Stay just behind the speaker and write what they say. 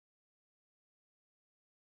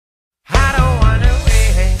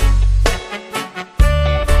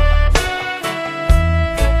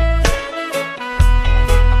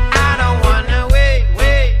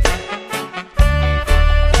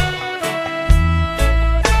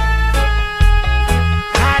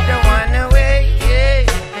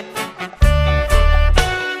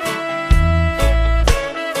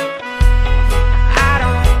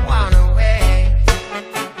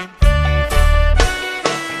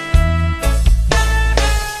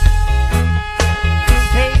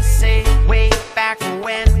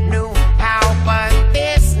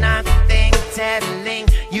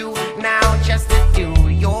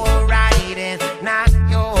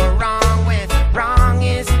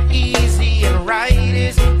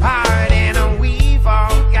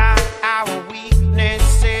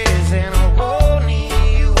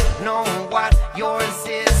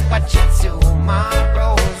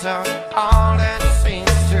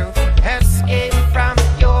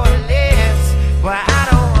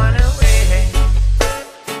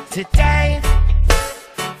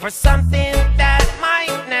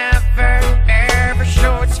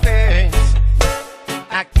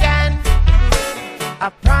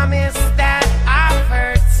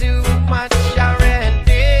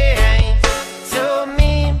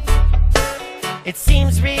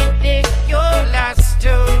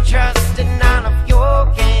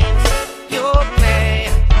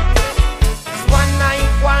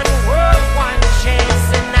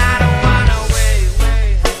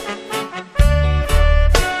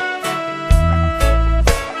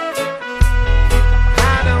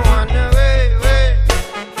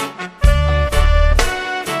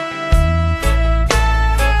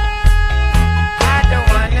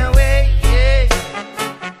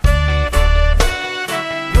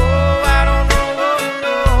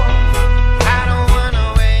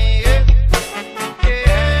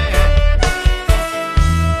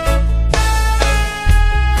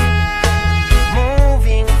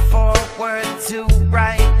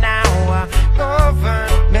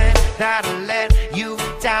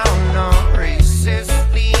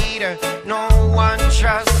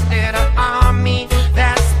trusted an army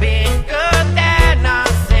that's been good than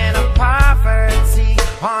us in a poverty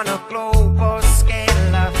on a global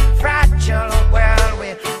scale of fragile world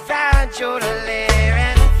with fragile air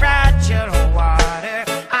and fragile water.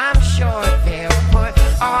 I'm sure they'll put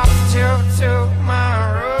off till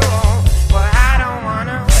tomorrow, but I don't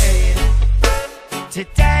wanna wait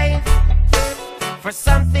today for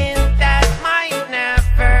something that might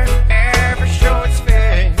never ever show its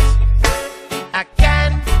face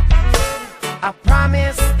again. I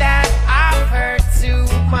promise that I've heard too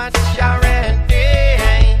much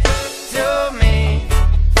already. To me,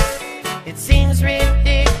 it seems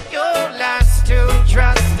ridiculous to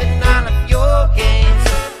trust in all of your games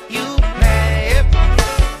you play.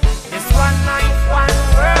 It's one life, one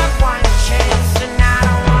world, one chance, and I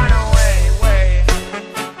don't wanna wait.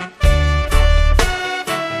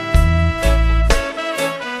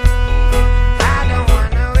 I don't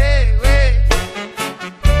wanna wait.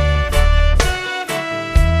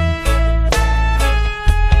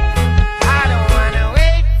 I don't wanna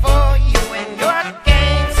wait for you and your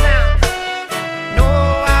games now. No,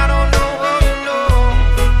 I don't know what to know.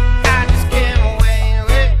 I just can't wait.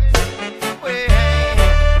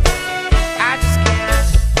 I just can't.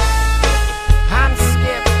 I'm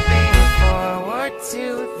skipping forward to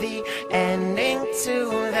the ending, to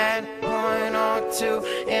that point, or to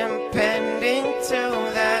impending to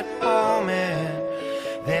that moment,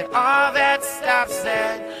 that all that stops,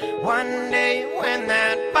 that one day when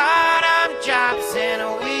that bottom drops and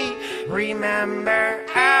we remember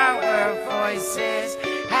our voices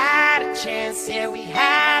had a chance, yeah, we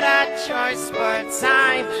had a choice, but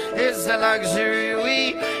time is a luxury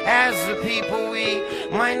we, as the people, we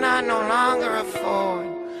might not no longer afford.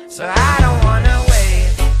 So I don't wanna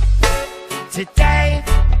wait today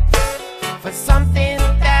for something